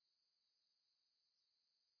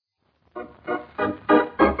Hello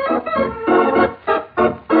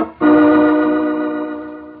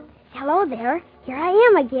there. Here I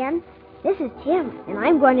am again. This is Tim, and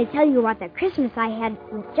I'm going to tell you about the Christmas I had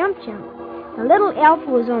with Jump Jump. The little elf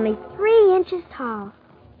who was only 3 inches tall.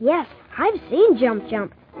 Yes, I've seen Jump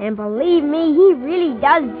Jump, and believe me, he really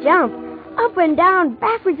does jump. Up and down,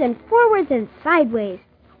 backwards and forwards and sideways.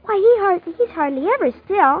 Why, he's hardly ever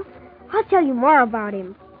still. I'll tell you more about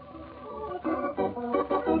him.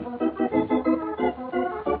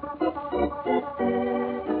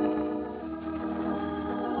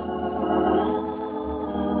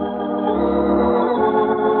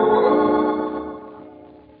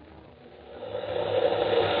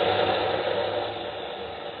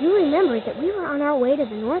 You remember that we were on our way to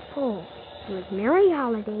the North Pole. It was Merry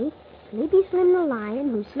Holiday, Sleepy Slim the lion,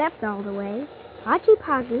 who slept all the way, Archie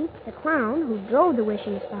Poggly, the clown, who drove the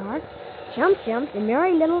wishing star, Jump Jump, the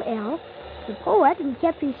merry little elf, the poet who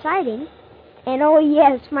kept reciting, and oh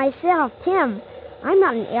yes, myself, Tim. I'm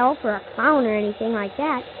not an elf or a clown or anything like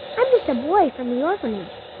that. I'm just a boy from the orphanage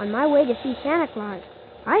on my way to see Santa Claus.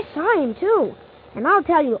 I saw him, too, and I'll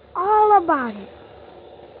tell you all about it.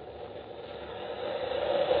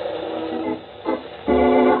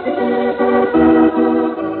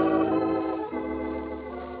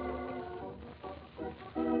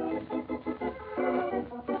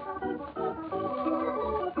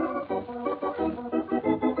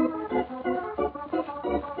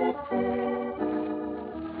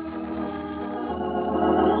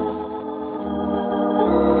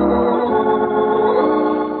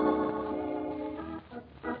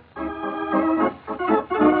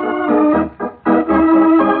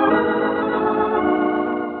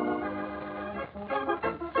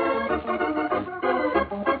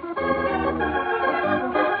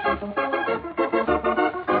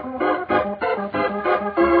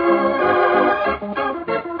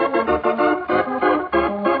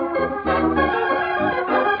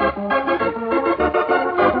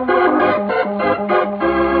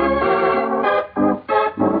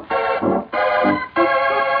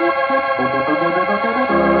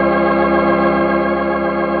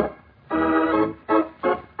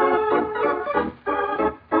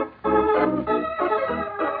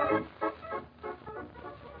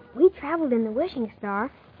 In the wishing star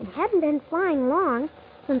and hadn't been flying long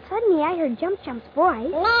when suddenly I heard Jump Jump's voice.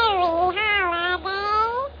 Merry Holiday!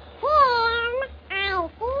 Tim, I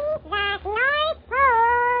see the North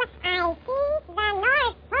Pole! I see the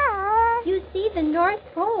North Pole! You see the North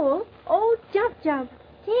Pole? Oh, Jump Jump.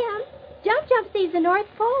 Tim, Jump Jump sees the North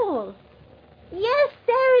Pole. Yes,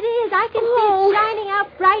 there it is. I can see it shining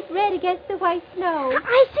out bright red against the white snow.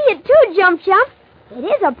 I see it too, Jump Jump. It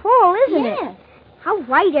is a pole, isn't it? Yes. How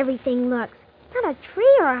white everything looks. Not a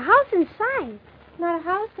tree or a house in sight. Not a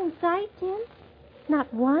house in sight, Tim?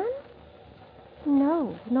 Not one?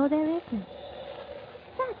 No, there isn't.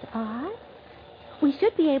 That's odd. We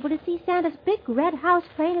should be able to see Santa's big red house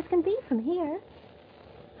plain as can be from here.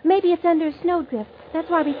 Maybe it's under a snowdrift. That's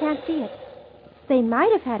why we can't see it. They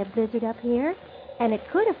might have had a blizzard up here, and it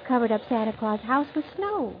could have covered up Santa Claus' house with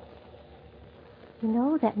snow. You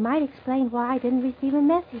know, that might explain why I didn't receive a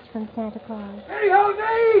message from Santa Claus. Merry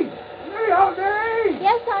Holiday! Merry Holiday!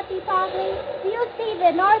 Yes, Archie Poggly. Do you see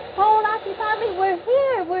the North Pole, Archie Poggly? We're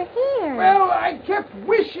here. Well, I kept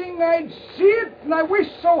wishing I'd see it, and I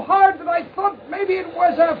wished so hard that I thought maybe it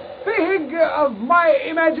was a fig of my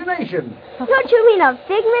imagination. Don't you mean a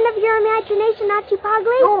figment of your imagination, Archie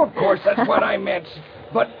Poggly? Oh, of course, that's what I meant.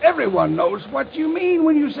 But everyone knows what you mean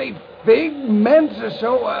when you say figment,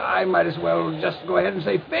 so I might as well just go ahead and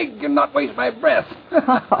say fig and not waste my breath.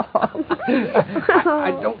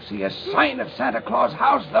 I don't see a sign of Santa Claus'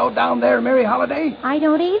 house, though, down there, Merry Holiday. I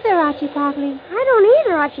don't either, Archie Poggly. I don't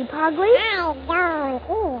either, Archie Poggly. I don't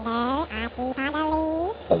either, Archie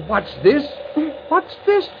Poggly. Oh, what's this? What's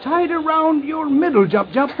this tied around your middle,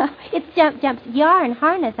 Jump Jump? It's Jump Jump's yarn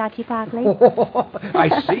harness, Archie Poggly. Oh, I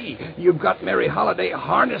see. You've got Merry Holiday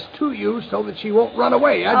harnessed to you so that she won't run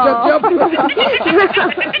away, huh, Jump Jump?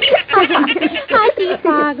 Archie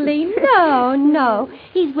Poggly, no.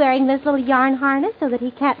 He's wearing this little yarn harness so that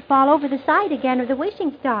he can't fall over the side again of the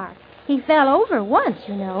wishing star. He fell over once,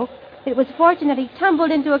 you know. It was fortunate he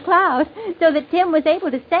tumbled into a cloud so that Tim was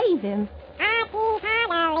able to save him. Archie Poggly is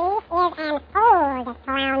an old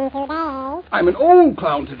clown today. I'm an old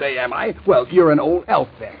clown today, am I? Well, you're an old elf,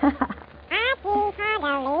 then. Archie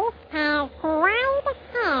Poggly has white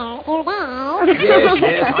hair today.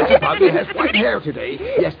 Yes, Archie Poggly has white hair today.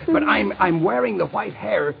 Yes, but I'm wearing the white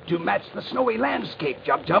hair to match the snowy landscape,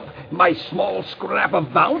 Jump Jump, my small scrap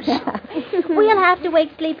of bounce. We'll have to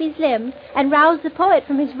wake Sleepy Slim and rouse the poet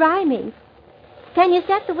from his rhyming. Can you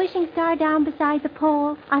set the wishing star down beside the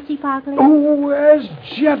pole, Archie Parkley? Oh, as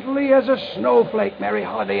gently as a snowflake, Mary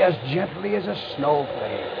Holiday, as gently as a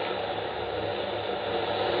snowflake.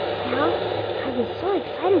 Well, I was so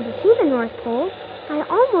excited to see the North Pole, I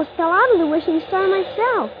almost fell out of the wishing star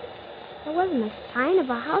myself. There wasn't a sign of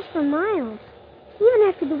a house for miles, even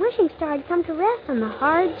after the wishing star had come to rest on the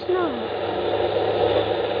hard snow.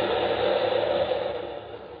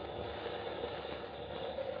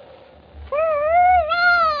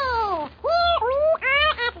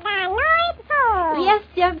 Yes,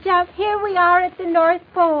 Jump Jump, here we are at the North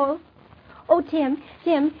Pole. Oh, Tim,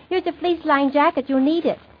 here's a fleece-lined jacket. You'll need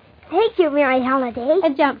it. Thank you, Mary Holiday.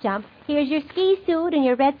 And Jump, here's your ski suit and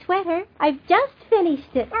your red sweater. I've just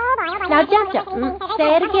finished it. Now, Jump,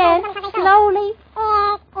 say it again, slowly. It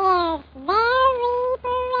is very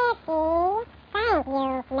pretty. Thank you,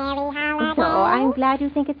 Mary Holiday. Oh, I'm glad you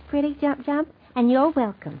think it's pretty, Jump, and you're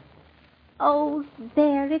welcome. Oh,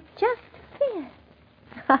 there, it just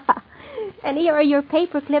fits. And here are your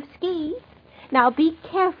paperclip skis. Now, be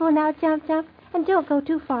careful now, Jump, and don't go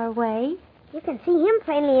too far away. You can see him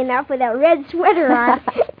plainly enough with that red sweater on.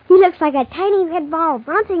 He looks like a tiny red ball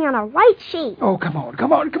bouncing on a white sheet. Oh, come on,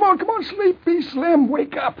 Sleepy Slim,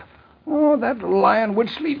 wake up. Oh, that lion would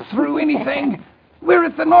sleep through anything. We're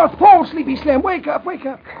at the North Pole, Sleepy Slim. Wake up.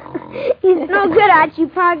 He's no good, Archie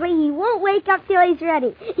Parkley. He won't wake up till he's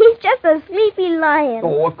ready. He's just a sleepy lion.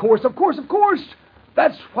 Oh, of course.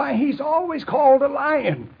 That's why he's always called a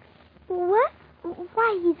lion. What?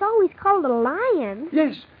 Why, he's always called a lion?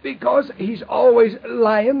 Yes, because he's always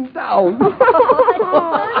lying down.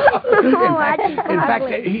 In fact,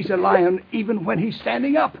 he's a lion even when he's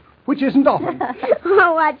standing up, which isn't often.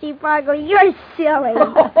 Oh, Archie Parkley, you're silly.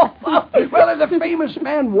 Well, as a famous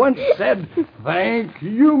man once said, thank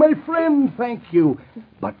you, my friend, thank you.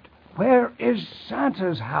 But where is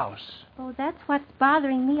Santa's house? Oh, that's what's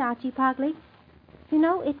bothering me, Archie Parkley. You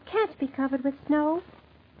know, it can't be covered with snow.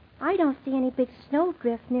 I don't see any big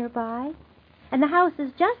snowdrift nearby. And the house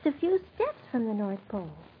is just a few steps from the North Pole.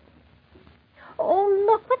 Oh,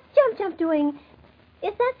 look, what's Jump doing?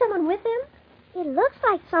 Is that someone with him? It looks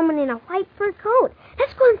like someone in a white fur coat.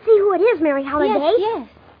 Let's go and see who it is, Mary Holiday. Yes.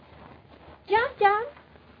 Jump.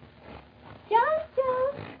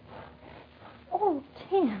 Oh,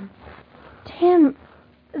 Tim,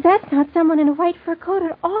 that's not someone in a white fur coat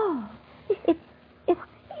at all.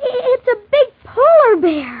 It's a big polar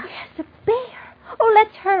bear. Yes, a bear. Oh,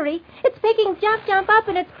 let's hurry. It's picking Jump up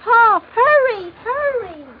in its paw. Hurry.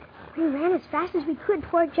 We ran as fast as we could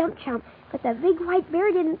toward Jump, but the big white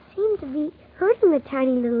bear didn't seem to be hurting the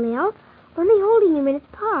tiny little elf, only holding him in its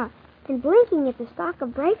paw and blinking at the stalk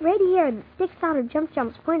of bright red hair that sticks out of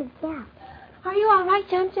Jump's pointed cap. Are you all right,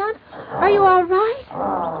 Jump? Are you all right?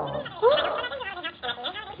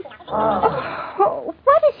 Oh,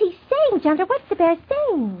 what is he saying, Jump? What's the bear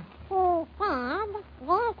saying? He said, this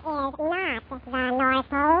is not the North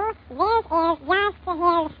Pole. This is just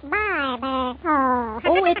his barber pole.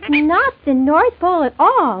 Oh, it's not the North Pole at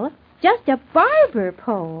all. Just a barber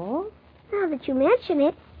pole. Now that you mention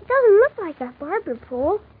it, it doesn't look like a barber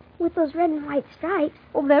pole with those red and white stripes.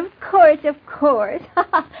 Oh, of course.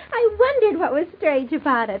 I wondered what was strange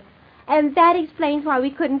about it. And that explains why we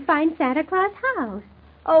couldn't find Santa Claus' house.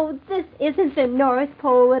 Oh, this isn't the North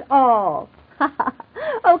Pole at all.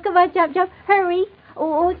 Oh, come on, Jump. Hurry.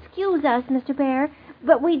 Oh, excuse us, Mr. Bear,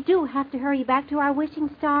 but we do have to hurry back to our wishing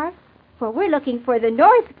star, for we're looking for the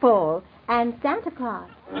North Pole and Santa Claus.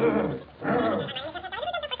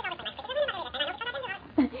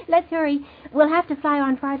 Let's hurry. We'll have to fly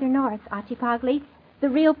on farther north, Archie Parkley. The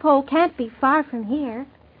real pole can't be far from here.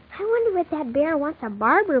 I wonder what that bear wants a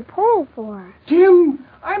barber pole for. Tim,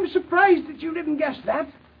 I'm surprised that you didn't guess that.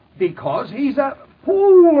 Because he's a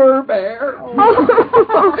polar bear.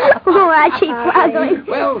 Oh, Archie Parkley.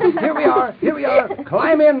 Well, here we are.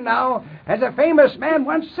 Climb in now. As a famous man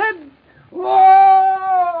once said, whoa,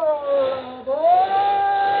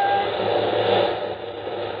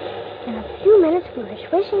 In a few minutes, we were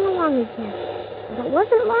swishing along again. But it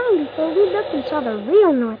wasn't long before we looked and saw the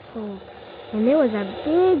real North Pole. And there was a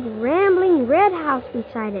big, rambling red house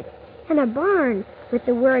beside it, and a barn with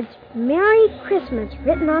the words, Merry Christmas,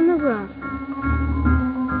 written on the roof.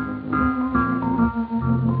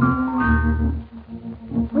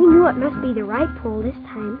 We knew it must be the right pole this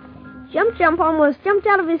time. Jump almost jumped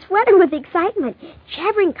out of his sweater with excitement,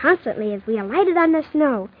 jabbering constantly as we alighted on the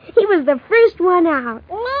snow. He was the first one out.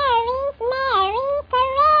 Merry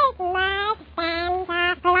Christmas,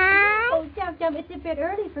 Santa Claus. Oh, Jump, it's a bit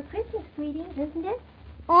early for Christmas greetings, isn't it?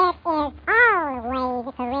 It is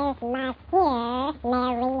always Christmas here, Merry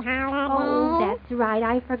Holiday. Oh, that's right.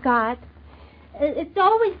 I forgot. It's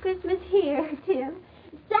always Christmas here, Tim.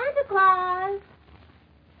 Santa Claus!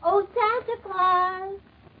 Oh, Santa Claus!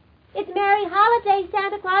 It's Merry Holiday,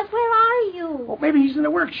 Santa Claus. Where are you? Oh, maybe he's in the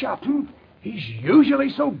workshop. He's usually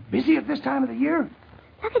so busy at this time of the year.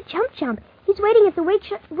 Look at Jump Jump. He's waiting at the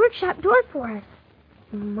workshop door for us.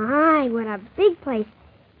 My, what a big place.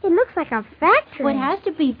 It looks like a factory. Well, it has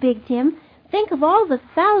to be big, Tim. Think of all the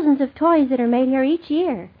thousands of toys that are made here each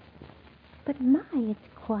year. But my, it's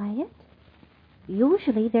quiet.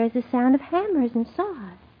 Usually there's the sound of hammers and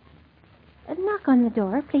saws. Knock on the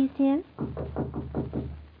door, please, Tim.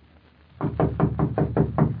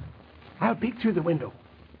 I'll peek through the window.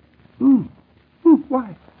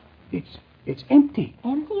 Why? It's empty.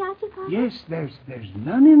 Empty, Archie Parker? Yes, there's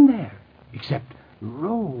none in there except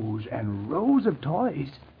rows and rows of toys,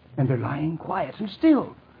 and they're lying quiet and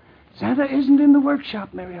still. Santa isn't in the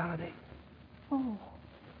workshop, Merry Holiday.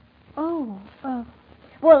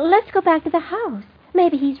 Well, let's go back to the house.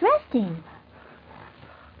 Maybe he's resting.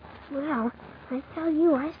 Well, I tell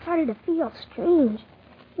you, I started to feel strange.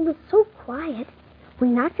 It was so quiet. We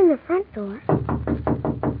knocked on the front door.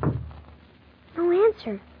 No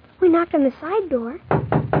answer. We knocked on the side door.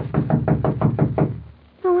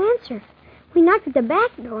 No answer. We knocked at the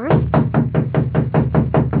back door.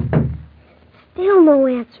 Still no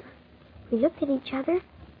answer. We looked at each other,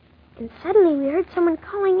 and suddenly we heard someone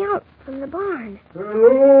calling out from the barn.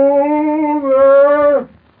 Hello there!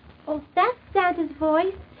 Oh, that's Santa's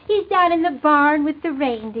voice. He's down in the barn with the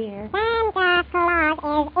reindeer. Santa Claus is in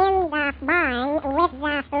the barn with the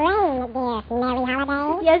reindeer, Merry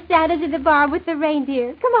Holiday. Yes, Santa's in the barn with the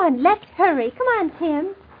reindeer. Come on, let's hurry. Come on,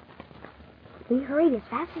 Tim. We hurried as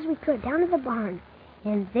fast as we could down to the barn,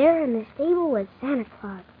 and there in the stable was Santa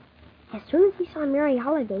Claus. As soon as he saw Merry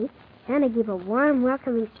Holiday, Santa gave a warm,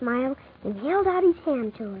 welcoming smile and held out his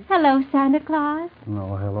hand to us. Hello, Santa Claus.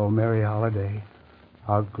 Oh, hello, Merry Holiday.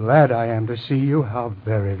 How glad I am to see you. How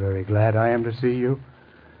very, very glad I am to see you.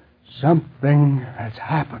 Something has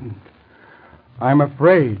happened. I'm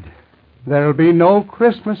afraid there'll be no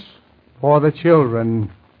Christmas for the children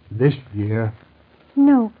this year.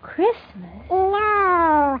 No Christmas?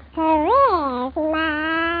 No Christmas.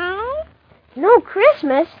 No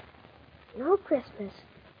Christmas? No Christmas.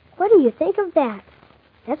 What do you think of that?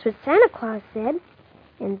 That's what Santa Claus said.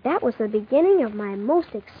 And that was the beginning of my most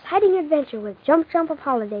exciting adventure with Jump Jump of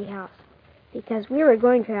Holiday House. Because we were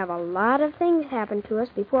going to have a lot of things happen to us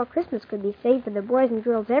before Christmas could be saved for the boys and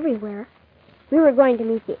girls everywhere. We were going to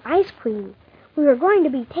meet the Ice Queen. We were going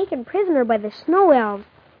to be taken prisoner by the Snow Elves.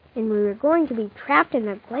 And we were going to be trapped in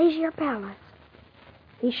the Glacier Palace.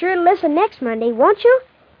 Be sure to listen next Monday, won't you?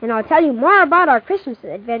 And I'll tell you more about our Christmas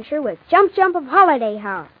adventure with Jump Jump of Holiday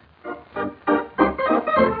House.